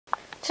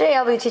Today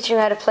I'll be teaching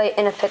you how to play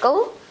in a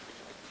pickle.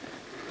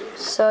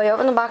 So you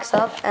open the box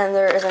up and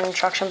there is an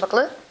instruction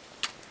booklet,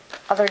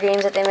 other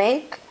games that they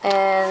make,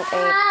 and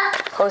a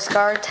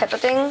postcard type of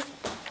thing,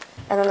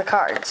 and then the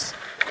cards.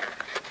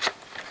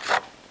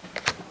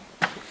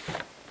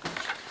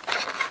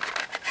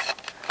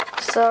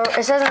 So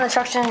it says in the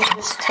instructions you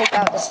just take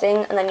out this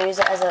thing and then use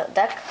it as a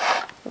deck,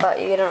 but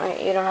you don't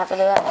have to do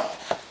that.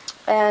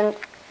 And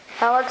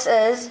how it works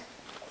is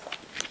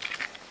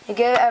you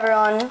give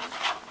everyone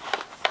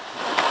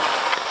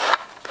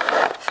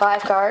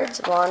 5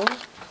 cards. One,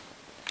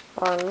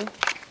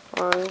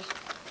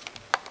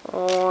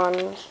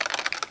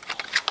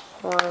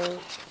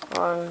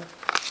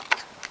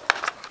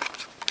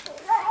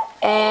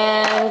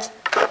 and the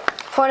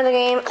point of the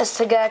game is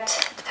to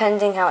get,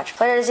 depending how much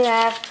players you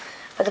have,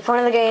 but the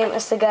point of the game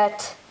is to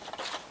get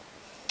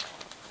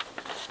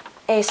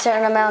a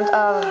certain amount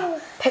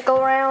of pickle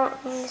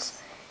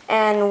rounds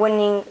and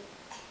winning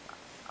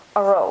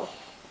a row.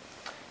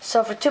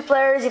 So for 2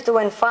 players, you have to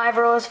win 5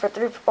 rows. For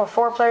 3 or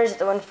 4 players, you have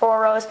to win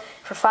 4 rows.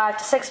 For 5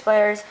 to 6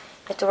 players,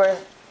 you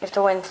have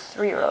to win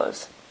 3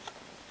 rows.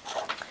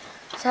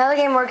 So how the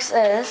game works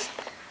is,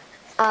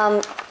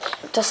 to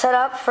set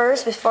up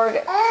first,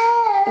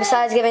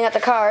 besides giving out the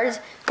cards,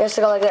 you have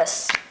to go like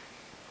this.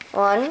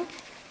 1,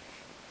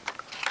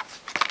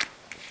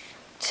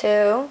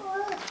 2,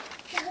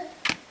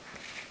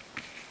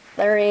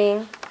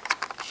 3,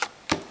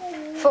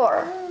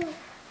 4.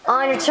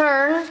 On your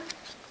turn,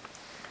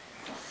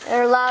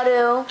 you're allowed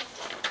to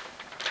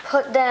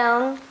put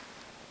down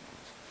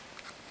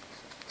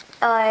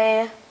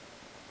a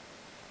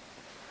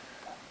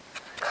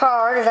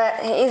card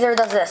that either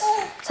does this.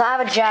 So I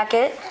have a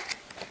jacket,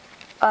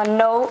 a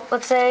note,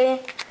 let's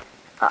say,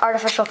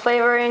 artificial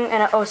flavoring,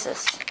 and an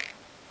osis,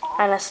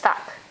 and a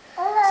stock.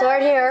 So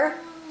right here,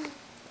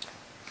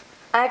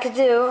 I could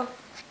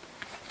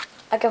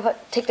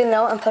take the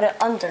note and put it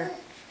under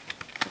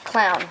the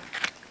clown.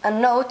 A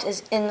note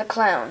is in the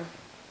clown.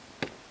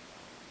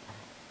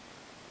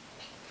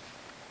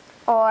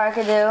 Or I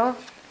could do,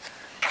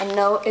 a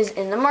note is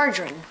in the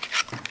margarine.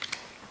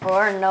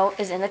 Or a note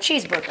is in the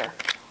cheeseburger.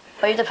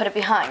 But you have to put it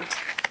behind.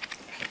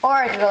 Or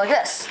I could go like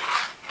this.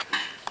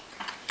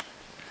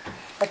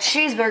 A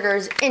cheeseburger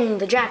is in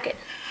the jacket,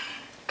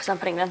 because I'm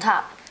putting it on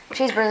top.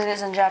 Cheeseburger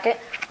is in the jacket.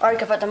 Or I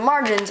could put the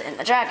margins in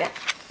the jacket.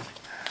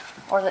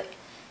 Or the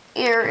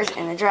ear is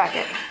in the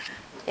jacket.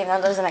 Even though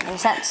it doesn't make any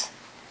sense.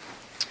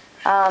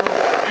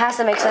 It has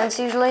to make sense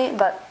usually,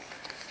 but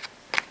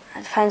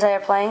it depends how you're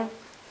playing.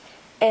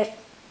 If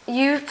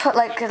you put,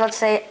 like, let's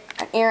say,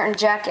 an ear in a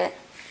jacket,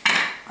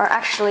 or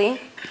actually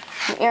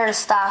an ear in a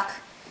stock,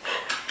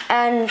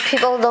 and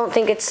people don't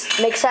think it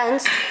makes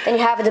sense, then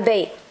you have a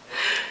debate.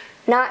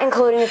 Not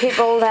including the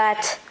people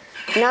that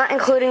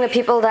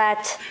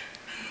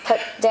put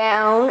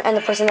down and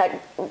the person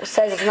that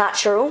says it's not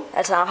true,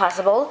 that's not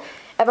possible.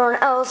 Everyone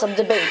else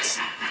debates.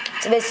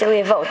 It's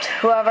basically a vote.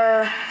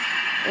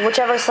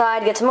 Whichever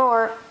side gets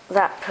more,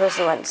 that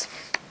person wins.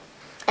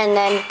 And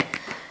then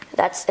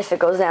that's if it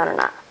goes down or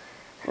not.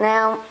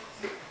 Now,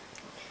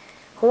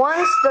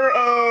 once there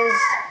is,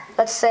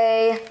 let's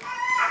say,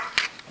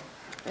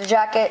 the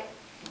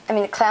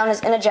clown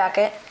is in a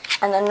jacket,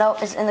 and the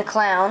note is in the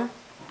clown,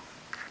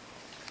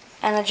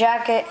 and the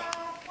jacket,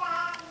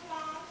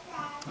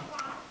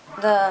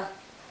 the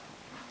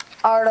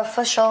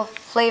artificial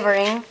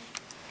flavoring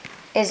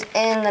is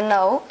in the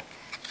note,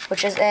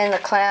 which is in the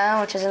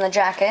clown, which is in the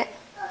jacket,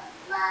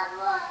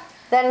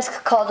 then it's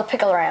called a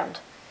pickle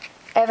round.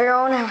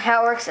 Everyone,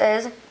 how it works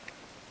is,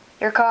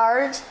 your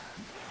cards,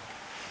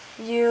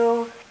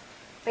 you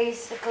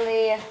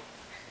basically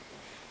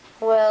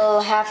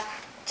will have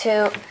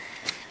to,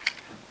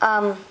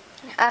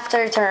 after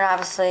your turn,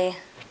 obviously,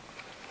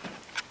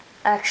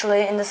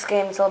 actually in this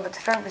game it's a little bit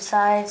different.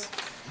 Besides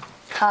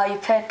how you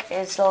pick,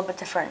 it's a little bit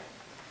different.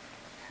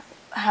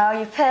 How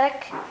you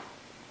pick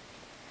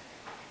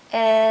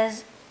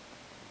is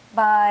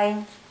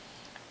by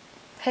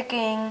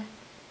picking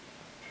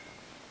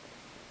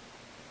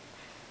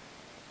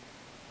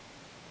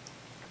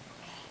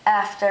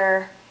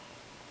after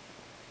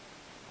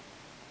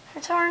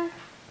your turn,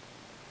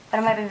 but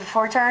it might be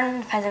before turn,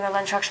 depending on what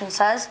the instruction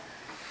says.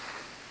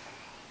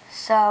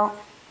 So,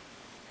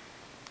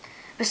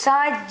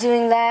 besides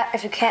doing that,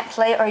 if you can't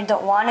play or you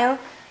don't want to,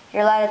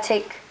 you're allowed to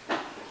take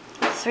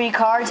 3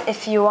 cards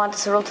if you want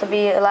this rule to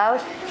be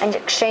allowed, and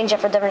exchange it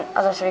for different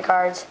other 3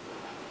 cards.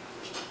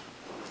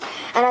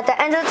 And at the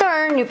end of the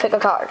turn, you pick a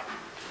card.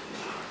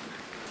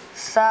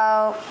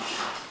 So,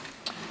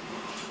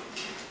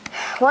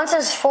 once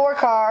there's 4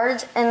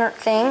 cards in the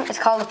thing, it's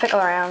called a pickle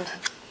round.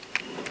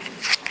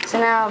 So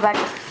now back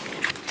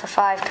to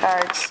 5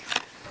 cards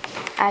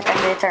at the end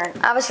of the turn.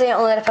 Obviously, I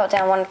only let it put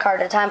down 1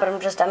 card at a time, but I'm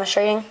just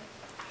demonstrating.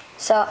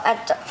 So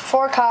at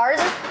 4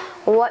 cards,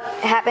 what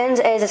happens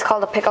is it's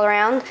called a pickle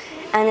round,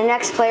 and the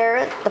next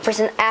player, the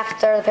person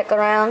after the pickle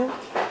round,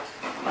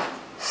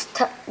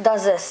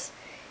 does this.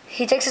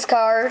 He takes his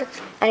card,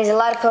 and he's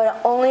allowed to put it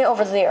only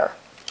over the ear.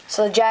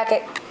 So the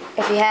jacket,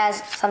 if he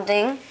has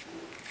something,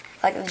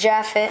 like the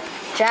jacket,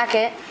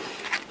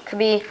 could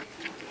be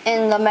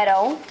in the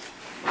meadow,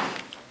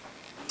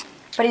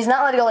 but he's not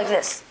allowed to go like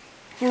this.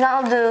 He's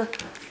not allowed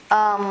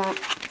to.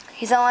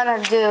 He's not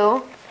allowed to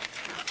do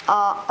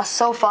a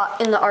sofa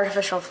in the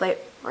artificial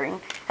flavoring.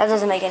 That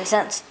doesn't make any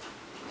sense.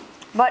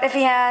 But if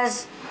he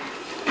has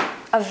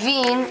a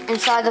bean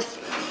inside the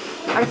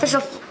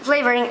artificial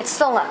flavoring, it's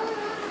still not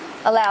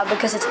allowed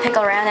because it's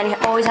pickle round and you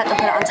always have to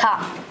put it on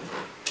top.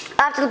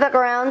 After the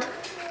pickle round,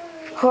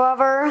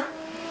 whoever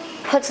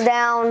puts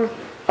down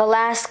the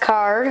last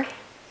card,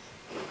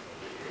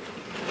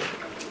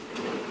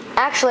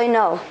 actually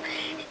no,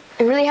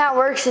 really how it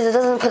works is it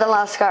doesn't put the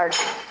last card.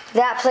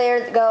 That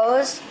player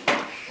goes,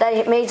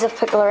 that made the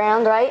pickle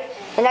round, right?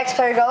 The next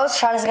player goes,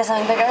 tries to get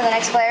something bigger, the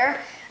next player,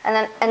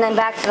 and then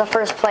back to the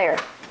first player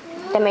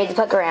that made the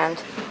pickle round.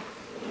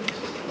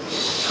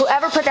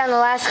 Whoever put down the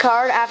last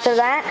card after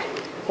that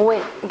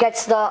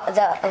gets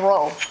the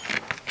roll.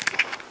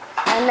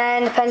 And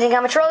then depending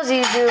how much rolls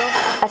you do,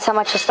 that's how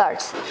much it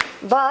starts.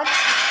 But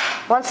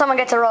once someone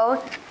gets a roll,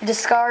 you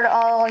discard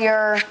all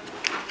your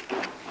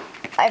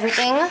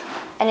everything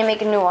and you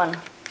make a new one.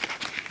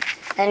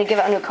 And you give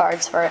out new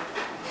cards for it.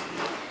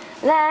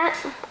 That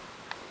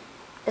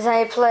is how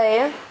you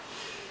play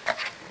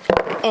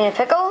in a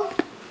pickle.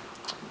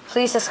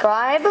 Please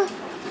subscribe.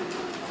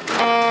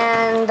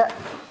 And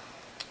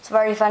it's a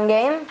very fun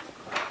game.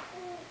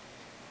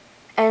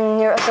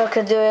 And you also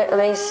could do it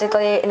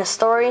basically in a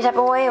story type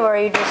of way where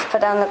you just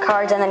put down the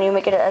cards and then you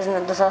make it as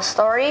a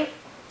story.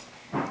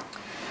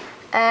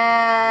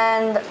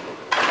 And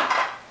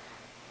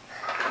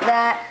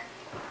that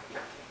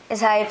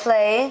is how you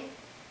play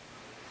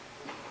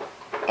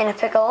in a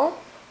pickle.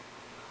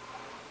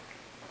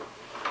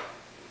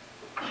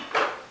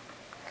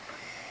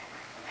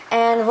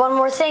 And one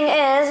more thing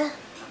is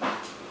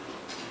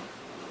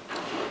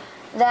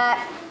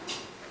that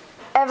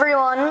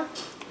everyone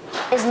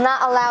is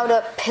not allowed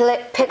to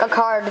pick a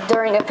card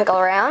during a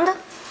pickle round.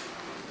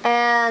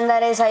 And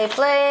that is how you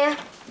play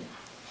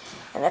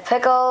in a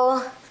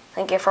pickle.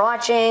 Thank you for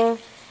watching.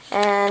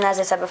 And as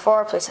I said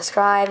before, please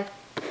subscribe.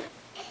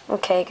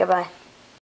 Okay, goodbye.